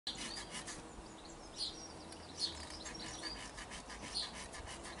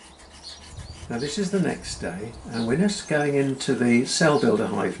Now this is the next day, and we're just going into the cell builder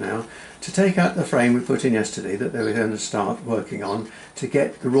hive now to take out the frame we put in yesterday that they were going to start working on to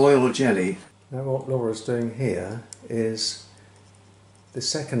get the royal jelly. Now what Laura's doing here is the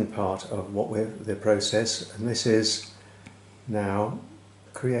second part of the process, and this is now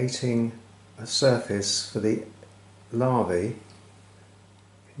creating a surface for the larvae.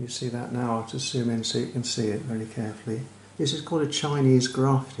 Can you see that now? I'll just zoom in so you can see it very carefully. This is called a Chinese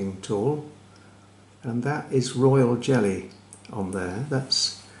grafting tool, and that is royal jelly on there.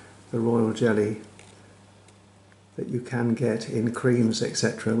 That's the royal jelly that you can get in creams,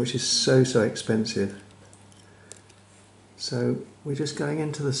 etc., which is so expensive. So we're just going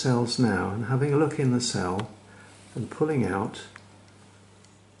into the cells now and having a look in the cell and pulling out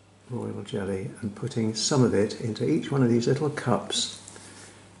royal jelly and putting some of it into each one of these little cups.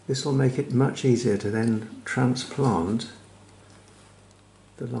 This will make it much easier to then transplant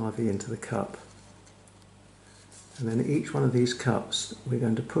the larvae into the cup. And then each one of these cups we're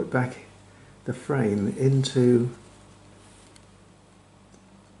going to put back the frame into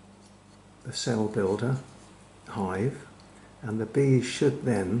the cell builder hive, and the bees should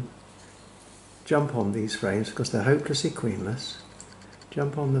then jump on these frames because they're hopelessly queenless,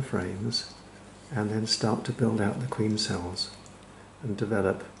 jump on the frames and then start to build out the queen cells and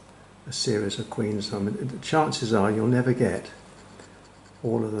develop a series of queens. I mean, the chances are you'll never get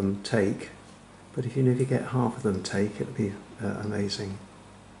all of them take, but if you get half of them take, it'll be amazing.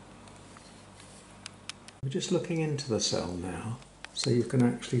 We're just looking into the cell now, so you can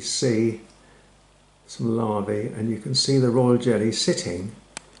actually see some larvae, and you can see the royal jelly sitting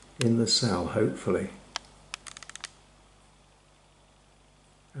in the cell, hopefully.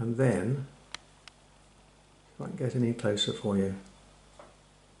 And then, if I can get any closer for you,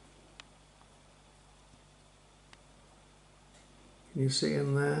 can you see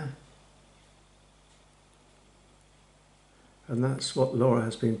in there? And that's what Laura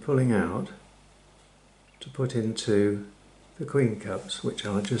has been pulling out to put into the queen cups, which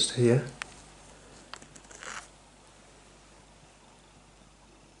are just here.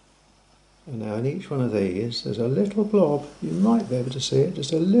 And now in each one of these there's a little blob, you might be able to see it,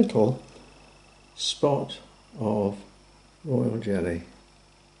 just a little spot of royal jelly.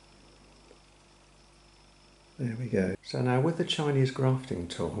 There we go. So now with the Chinese grafting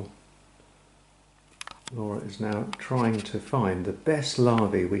tool, Laura is now trying to find the best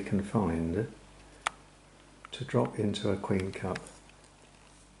larvae we can find to drop into a queen cup.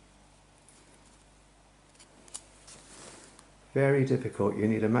 Very difficult. You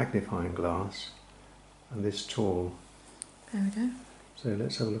need a magnifying glass and this tool. There we go. So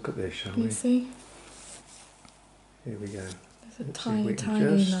let's have a look at this, shall we? Can you see? Here we go. There's a tiny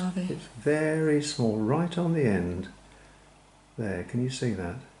larvae. It's very small, right on the end. There, can you see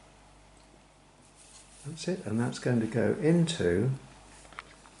that? That's it, and that's going to go into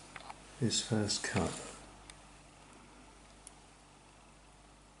this first cup.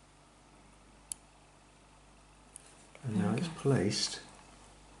 And now it's placed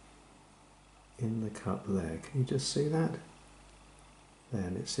in the cup there. Can you just see that? There,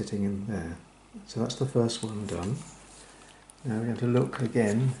 and it's sitting in there. So that's the first one done. Now we're going to look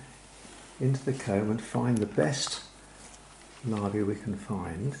again into the comb and find the best larvae we can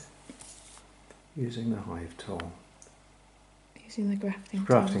find using the hive tool. Using the grafting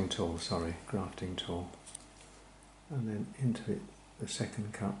tool. Grafting tool. And then into it, the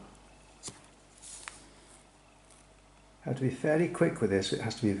second cup. Have to be fairly quick with this, it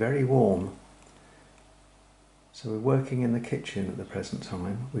has to be very warm. So we're working in the kitchen at the present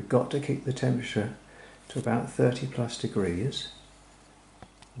time. We've got to keep the temperature to about 30 plus degrees.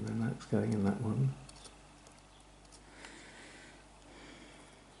 And then that's going in that one.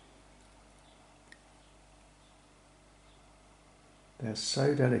 They're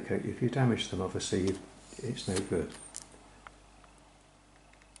so delicate, if you damage them obviously it's no good.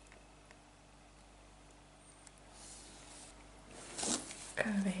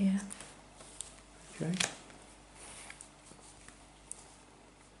 Over here. Okay.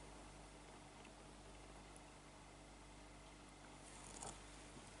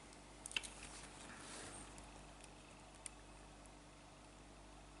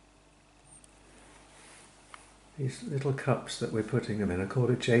 These little cups that we're putting them in are called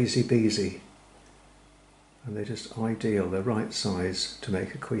a Jazy Beezy, and they're just ideal, they're right size to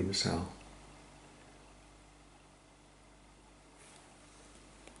make a queen cell.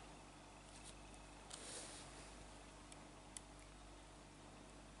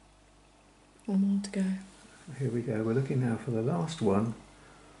 One more to go. Here we go, we're looking now for the last one.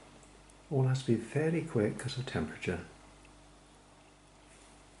 All has to be fairly quick because of temperature.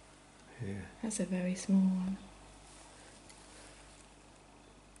 here. That's a very small one.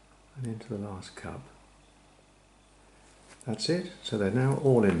 And into the last cup. That's it. So they're now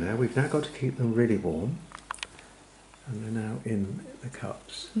all in there. We've now got to keep them really warm. And they're now in the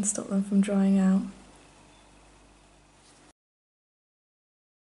cups. And stop them from drying out.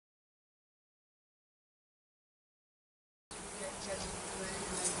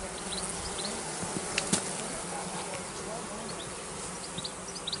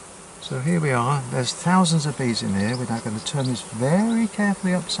 So here we are, there's thousands of bees in here. We're now going to turn this very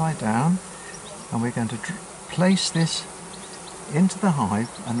carefully upside down, and we're going to place this into the hive,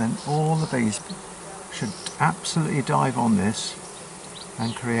 and then all the bees should absolutely dive on this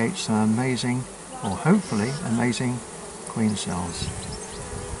and create some amazing, or hopefully amazing, queen cells.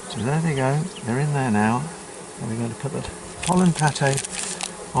 So there they go, they're in there now, and we're going to put the pollen pate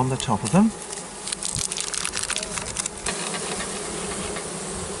on the top of them.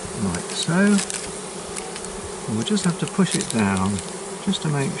 Like so, and we'll just have to push it down just to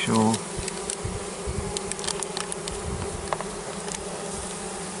make sure.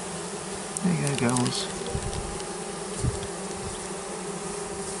 There you go, girls.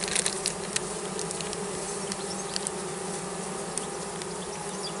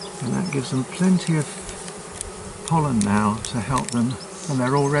 And that gives them plenty of pollen now to help them, and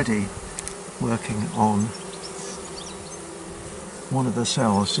they're already working on one of the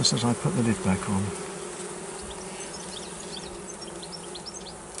cells just as I put the lid back on.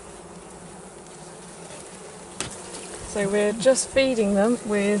 So we're just feeding them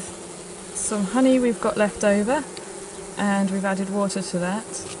with some honey we've got left over, and we've added water to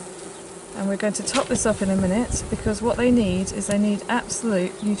that. And we're going to top this up in a minute, because what they need is they need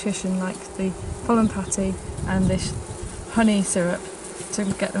absolute nutrition, like the pollen pate and this honey syrup, to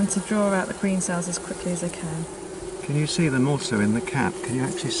get them to draw out the queen cells as quickly as they can. Can you see them also in the cap? Can you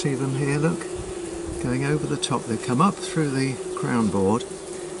actually see them here? Look, going over the top. They come up through the crown board,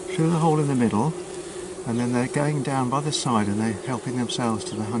 through the hole in the middle, and then they're going down by the side, and they're helping themselves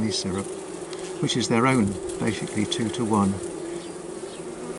to the honey syrup, which is their own, basically 2 to 1.